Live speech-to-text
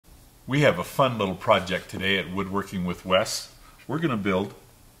We have a fun little project today at Woodworking with Wes. We're going to build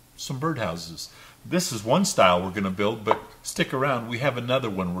some birdhouses. This is one style we're going to build, but stick around. We have another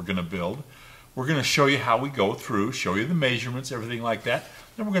one we're going to build. We're going to show you how we go through, show you the measurements, everything like that.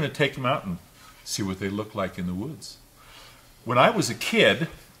 Then we're going to take them out and see what they look like in the woods. When I was a kid,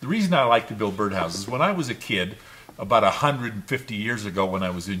 the reason I like to build birdhouses, when I was a kid, about 150 years ago when I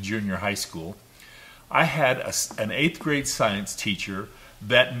was in junior high school, I had an 8th grade science teacher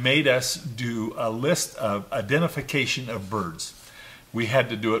that made us do a list of identification of birds. We had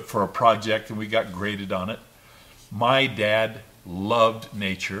to do it for a project and we got graded on it. My dad loved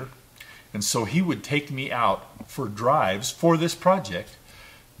nature, and so he would take me out for drives for this project,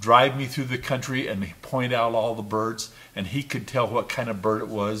 drive me through the country and point out all the birds, and he could tell what kind of bird it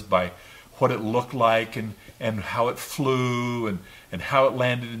was by what it looked like and how it flew and how it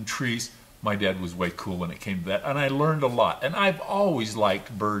landed in trees. My dad was way cool when it came to that, and I learned a lot. And I've always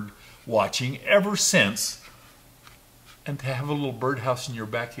liked bird watching ever since. And to have a little birdhouse in your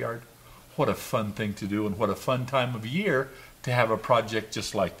backyard, what a fun thing to do, and what a fun time of year to have a project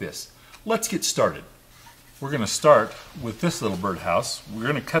just like this. Let's get started. We're going to start with this little birdhouse. We're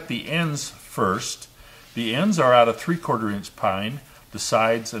going to cut the ends first. The ends are out of 3/4 inch pine. The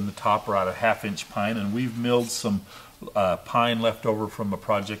sides and the top are out of 1/2 inch pine, and we've milled some pine left over from a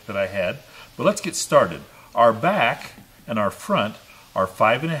project that I had. But let's get started. Our back and our front are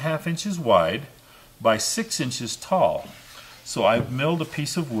 5.5 inches wide by 6 inches tall. So I've milled a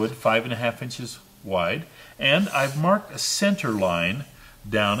piece of wood 5.5 inches wide, and I've marked a center line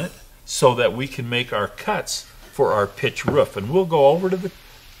down it so that we can make our cuts for our pitch roof. And we'll go over to the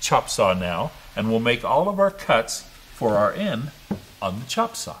chop saw now, and we'll make all of our cuts for our end on the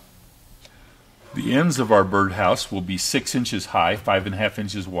chop saw. The ends of our birdhouse will be 6 inches high, 5.5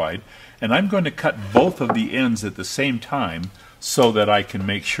 inches wide, and I'm going to cut both of the ends at the same time so that I can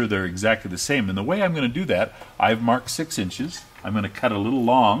make sure they're exactly the same. And the way I'm going to do that, I've marked 6 inches. I'm going to cut a little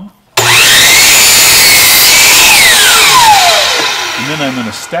long, and then I'm going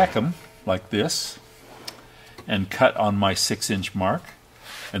to stack them like this and cut on my 6-inch mark,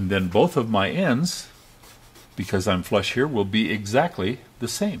 and then both of my ends, because I'm flush here, will be exactly the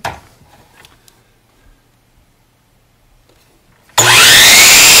same.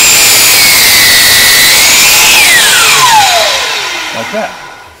 Like that.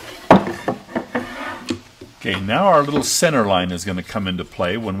 Okay, now our little center line is going to come into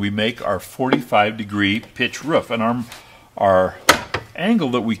play when we make our 45-degree pitch roof. And our angle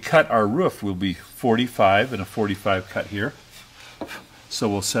that we cut our roof will be 45 and a 45 cut here. So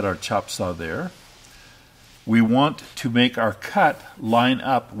we'll set our chop saw there. We want to make our cut line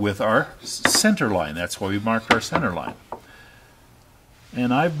up with our center line. That's why we marked our center line.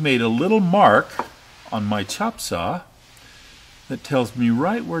 And I've made a little mark on my chop saw that tells me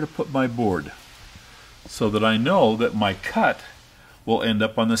right where to put my board, so that I know that my cut will end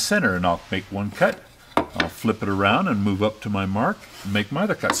up on the center. And I'll make one cut, I'll flip it around and move up to my mark and make my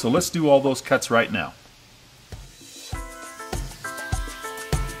other cut. So let's do all those cuts right now.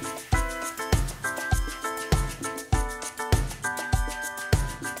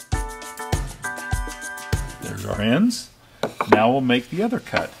 There's our ends. Now we'll make the other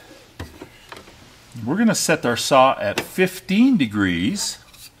cut. We're going to set our saw at 15 degrees,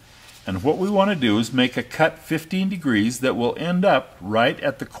 and what we want to do is make a cut 15 degrees that will end up right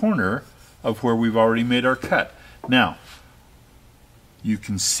at the corner of where we've already made our cut. Now, you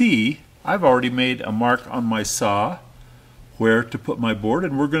can see I've already made a mark on my saw where to put my board,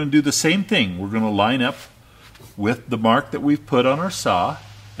 and we're going to do the same thing. We're going to line up with the mark that we've put on our saw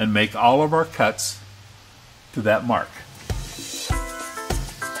and make all of our cuts to that mark.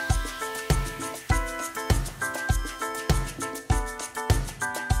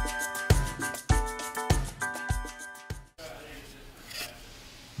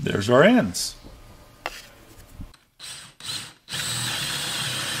 There's our ends.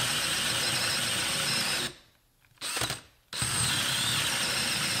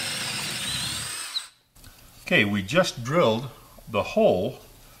 Okay, we just drilled the hole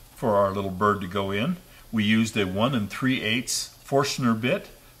for our little bird to go in. We used a 1 3/8 Forstner bit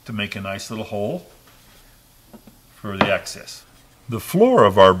to make a nice little hole for the access. The floor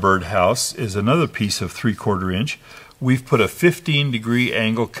of our birdhouse is another piece of 3/4 inch. We've put a 15-degree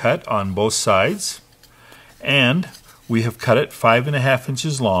angle cut on both sides, and we have cut it 5.5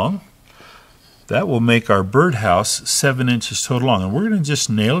 inches long. That will make our birdhouse 7 inches total long, and we're going to just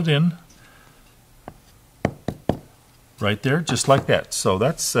nail it in right there, just like that. So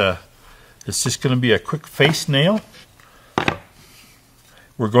that's it's just going to be a quick face nail.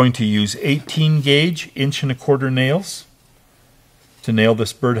 We're going to use 18 gauge 1 1/4 nails. to nail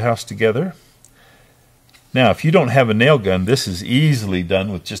this birdhouse together. Now, if you don't have a nail gun, this is easily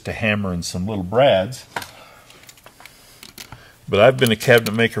done with just a hammer and some little brads. But I've been a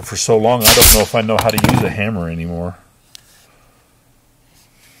cabinet maker for so long, I don't know if I know how to use a hammer anymore.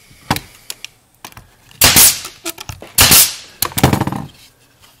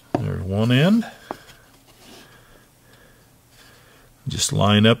 There's one end. Just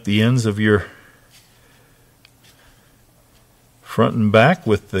line up the ends of your front and back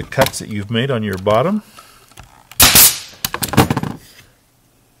with the cuts that you've made on your bottom.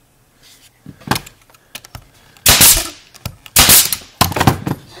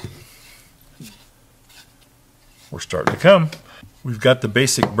 We're starting to come. We've got the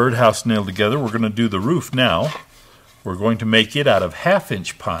basic birdhouse nailed together. We're going to do the roof now. We're going to make it out of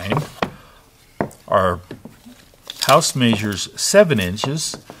 1/2-inch pine. Our house measures 7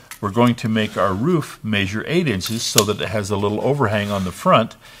 inches. We're going to make our roof measure 8 inches so that it has a little overhang on the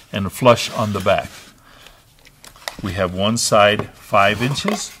front and a flush on the back. We have one side 5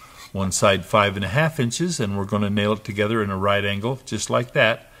 inches, one side 5.5 inches, and we're going to nail it together in a right angle just like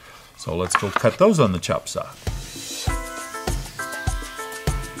that. So let's go cut those on the chop saw.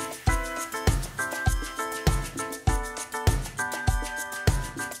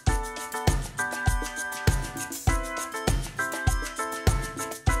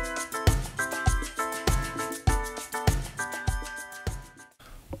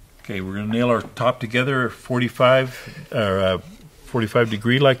 Okay, we're going to nail our top together 45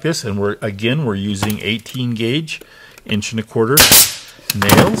 degree like this, and we're using 18 gauge 1.25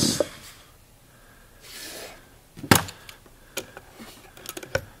 nails.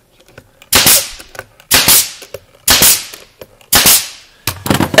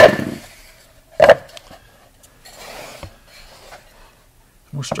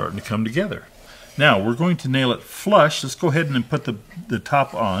 We're starting to come together. Now we're going to nail it flush. Let's go ahead and put the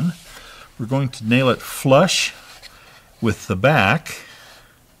top on. We're going to nail it flush with the back.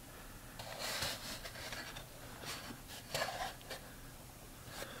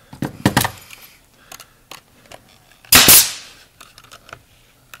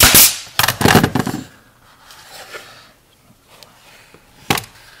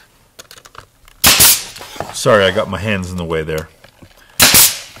 Sorry, I got my hands in the way there.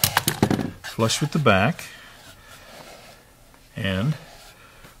 Flush with the back, and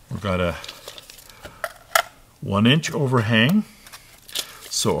we've got a 1-inch overhang,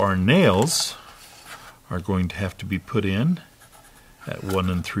 so our nails are going to have to be put in at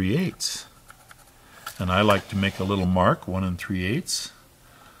 1 3/8, and I like to make a little mark 1 3/8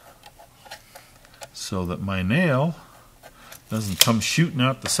 so that my nail doesn't come shooting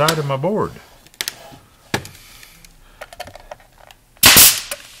out the side of my board.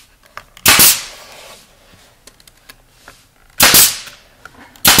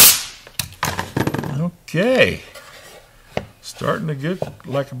 Okay, starting to get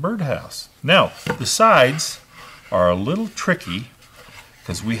like a birdhouse. Now, the sides are a little tricky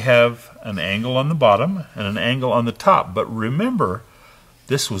because we have an angle on the bottom and an angle on the top. But remember,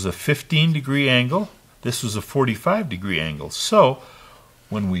 this was a 15-degree angle, this was a 45-degree angle. So,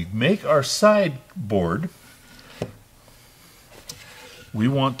 when we make our side board, we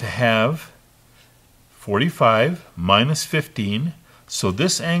want to have 45 minus 15. So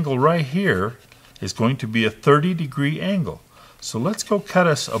this angle right here is going to be a 30-degree angle. So let's go cut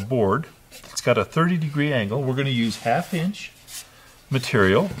us a board that's got a 30-degree angle. We're going to use 1/2-inch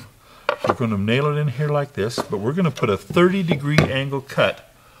material. We're going to nail it in here like this, but we're going to put a 30-degree angle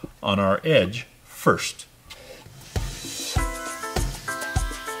cut on our edge first.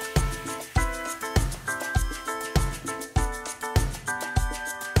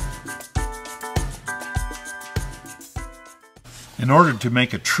 In order to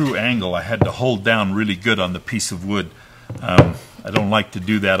make a true angle, I had to hold down really good on the piece of wood. I don't like to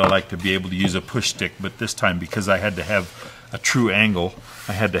do that. I like to be able to use a push stick, but this time, because I had to have a true angle,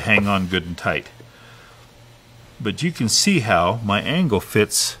 I had to hang on good and tight. But you can see how my angle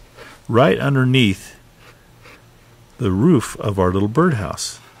fits right underneath the roof of our little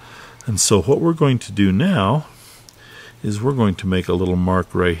birdhouse. And so what we're going to do now is we're going to make a little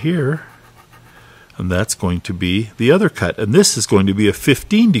mark right here, and that's going to be the other cut. And this is going to be a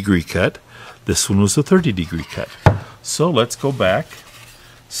 15-degree cut. This one was a 30-degree cut. So let's go back,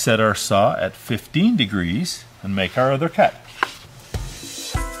 set our saw at 15 degrees, and make our other cut.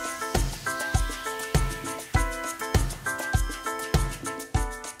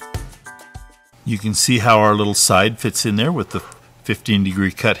 You can see how our little side fits in there with the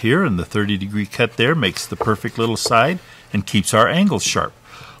 15-degree cut here, and the 30-degree cut there makes the perfect little side and keeps our angles sharp.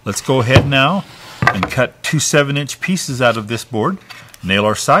 Let's go ahead now and cut 2 7-inch pieces out of this board, nail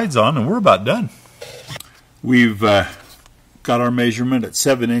our sides on, and we're about done. We've got our measurement at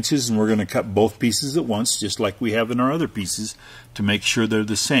 7 inches, and we're going to cut both pieces at once, just like we have in our other pieces, to make sure they're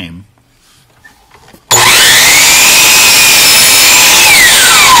the same.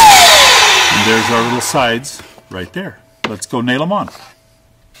 And there's our little sides right there. Let's go nail them on.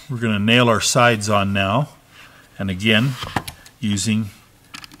 We're going to nail our sides on now, and again using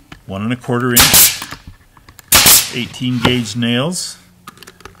 1 1/4 inch 18 gauge nails.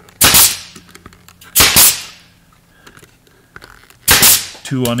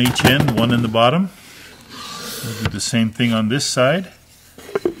 Two on each end, 1 in the bottom. We'll do the same thing on this side.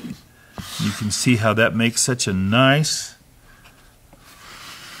 You can see how that makes such a nice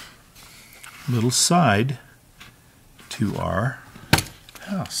little side to our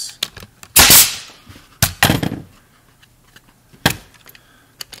house.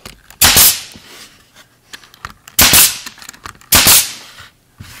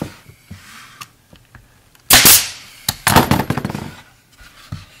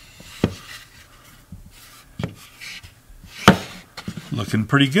 Looking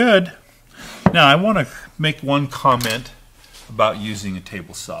pretty good. Now I want to make one comment about using a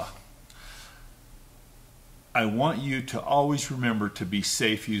table saw. I want you to always remember to be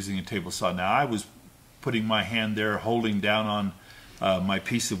safe using a table saw. Now I was putting my hand there holding down on my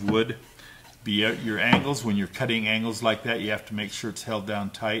piece of wood. Be at your angles. When you're cutting angles like that, you have to make sure it's held down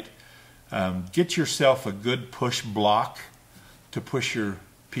tight. Get yourself a good push block to push your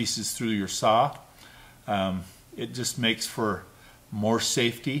pieces through your saw. It just makes for more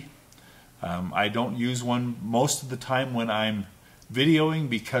safety. I don't use one most of the time when I'm videoing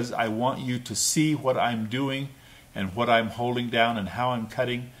because I want you to see what I'm doing and what I'm holding down and how I'm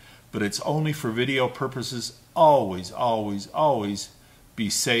cutting, but it's only for video purposes. Always, always, always be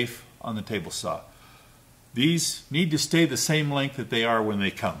safe on the table saw. These need to stay the same length that they are when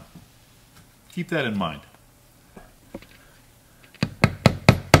they come. Keep that in mind.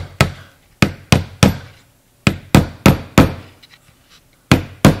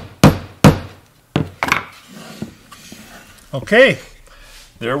 Okay,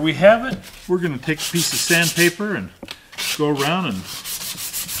 there we have it. We're going to take a piece of sandpaper and go around and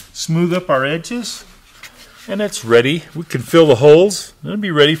smooth up our edges. And it's ready. We can fill the holes. It'll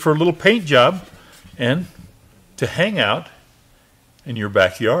be ready for a little paint job and to hang out in your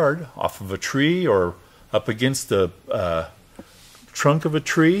backyard off of a tree or up against the trunk of a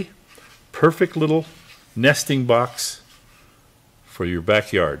tree. Perfect little nesting box for your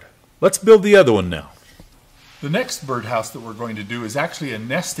backyard. Let's build the other one now. The next birdhouse that we're going to do is actually a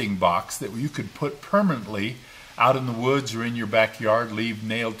nesting box that you could put permanently out in the woods or in your backyard, leave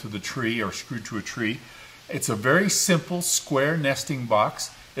nailed to the tree or screwed to a tree. It's a very simple square nesting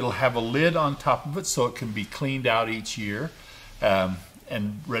box. It'll have a lid on top of it so it can be cleaned out each year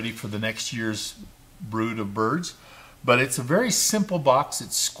and ready for the next year's brood of birds. But it's a very simple box.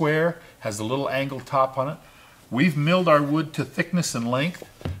 It's square, has a little angle top on it. We've milled our wood to thickness and length,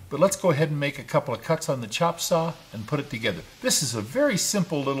 but let's go ahead and make a couple of cuts on the chop saw and put it together. This is a very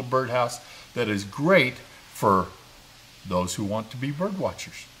simple little birdhouse that is great for those who want to be bird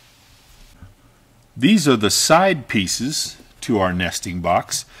watchers. These are the side pieces to our nesting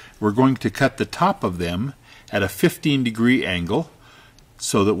box. We're going to cut the top of them at a 15-degree angle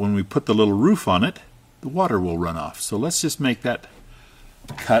so that when we put the little roof on it, the water will run off. So let's just make that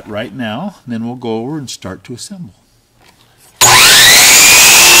cut right now, and then we'll go over and start to assemble.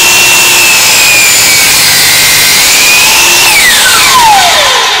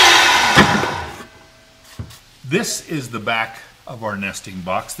 This is the back of our nesting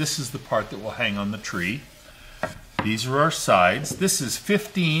box. This is the part that will hang on the tree. These are our sides. This is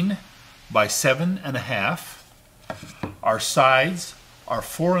 15 by 7.5. Our sides are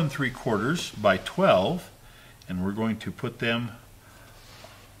 4 3/4 by 12, and we're going to put them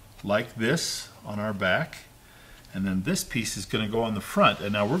like this on our back, and then this piece is going to go on the front.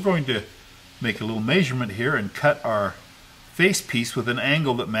 And now we're going to make a little measurement here and cut our face piece with an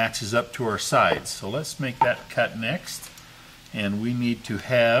angle that matches up to our sides. So let's make that cut next, and we need to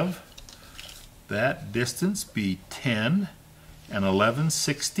have that distance be 10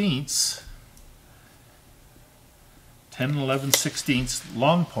 11/16 10 11/16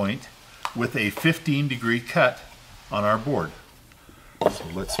 long point with a 15-degree cut on our board. So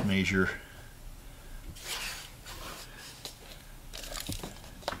let's measure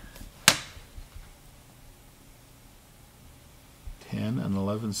 10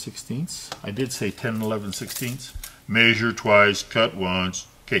 11/16. I did say 10 11/16. Measure twice, cut once.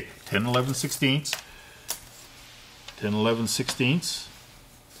 Okay, 10 11/16. 10 11/16.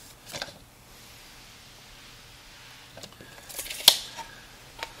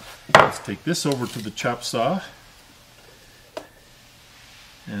 Let's take this over to the chop saw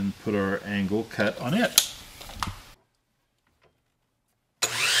and put our angle cut on it.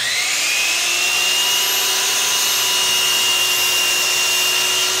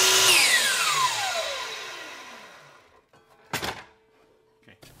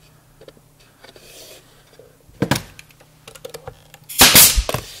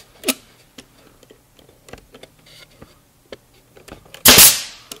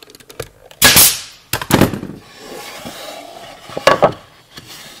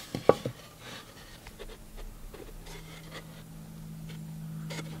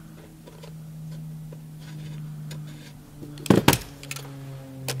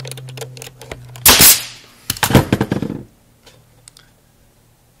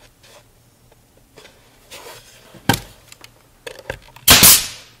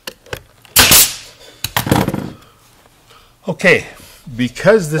 Okay,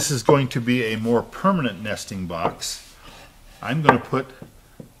 because this is going to be a more permanent nesting box, I'm going to put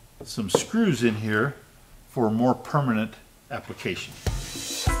some screws in here for more permanent application.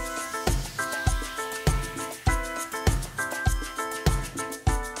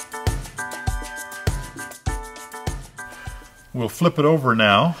 We'll flip it over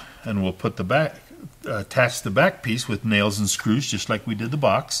now and we'll put the back, attach the back piece with nails and screws just like we did the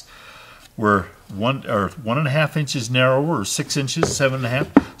box. We're 1.5 inches narrower, or 6 inches, 7.5.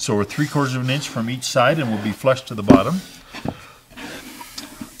 So we're 3/4 of an inch from each side, and we'll be flush to the bottom.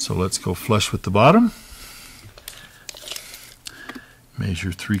 So let's go flush with the bottom.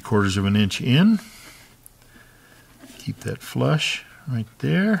 Measure 3/4 of an inch in. Keep that flush right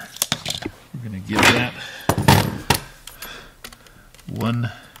there. We're going to give that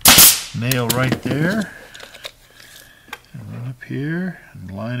one nail right there, and then up here and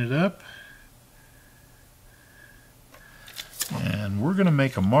line it up. And we're going to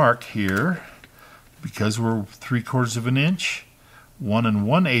make a mark here because we're 3/4 of an inch. 1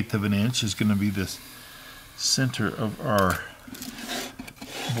 1/8 of an inch is going to be the center of our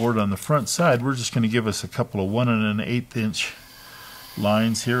board on the front side. We're just going to give us a couple of 1 1/8 inch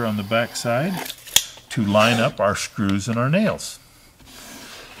lines here on the back side to line up our screws and our nails.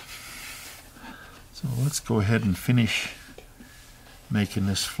 So let's go ahead and finish making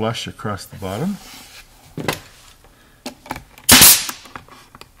this flush across the bottom.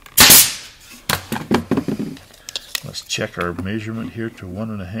 Let's check our measurement here to 1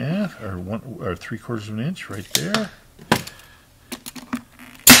 1/2 or 3/4 of an inch right there.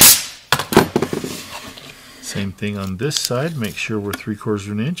 Same thing on this side. Make sure we're 3/4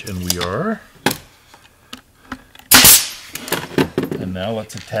 of an inch, and we are. And now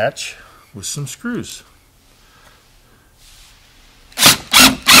let's attach with some screws.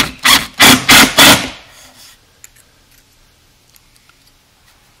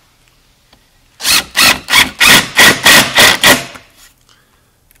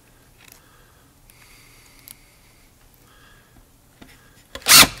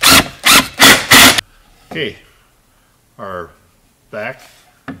 Okay, our back,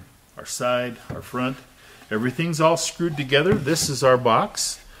 our side, our front, everything's all screwed together. This is our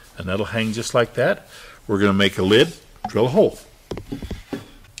box, and that'll hang just like that. We're going to make a lid, drill a hole.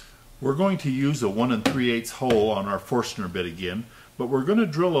 We're going to use a 1 3/8 hole on our Forstner bit again, but we're going to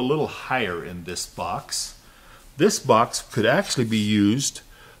drill a little higher in this box. This box could actually be used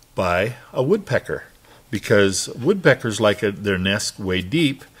by a woodpecker because woodpeckers like their nest way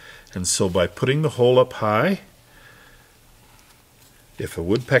deep. And so by putting the hole up high, if a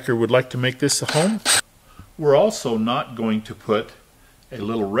woodpecker would like to make this a home, we're also not going to put a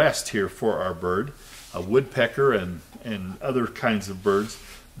little rest here for our bird. A woodpecker and other kinds of birds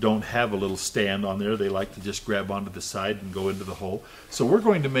don't have a little stand on there. They like to just grab onto the side and go into the hole. So we're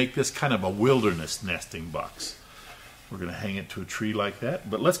going to make this kind of a wilderness nesting box. We're going to hang it to a tree like that.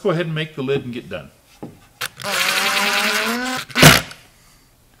 But let's go ahead and make the lid and get done.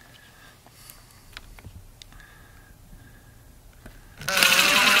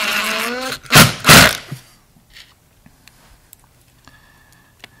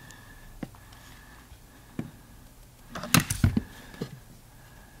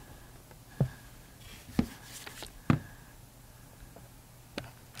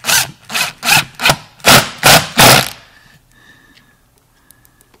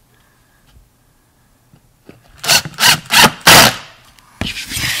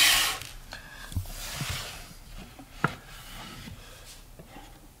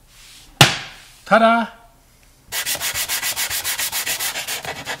 Ta-da!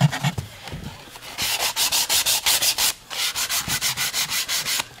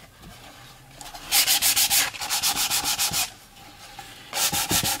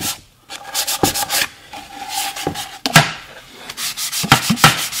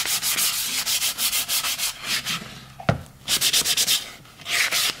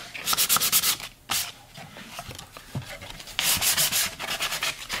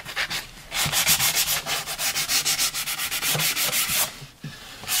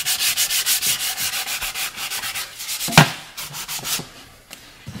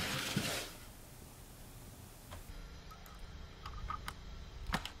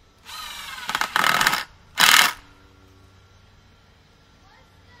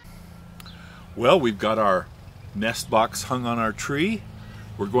 Well, we've got our nest box hung on our tree.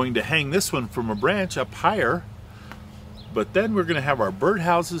 We're going to hang this one from a branch up higher, but then we're going to have our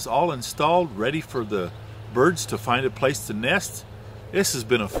birdhouses all installed, ready for the birds to find a place to nest. This has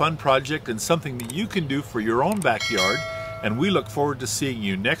been a fun project and something that you can do for your own backyard, and we look forward to seeing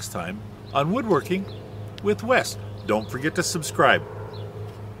you next time on Woodworking with Wes. Don't forget to subscribe.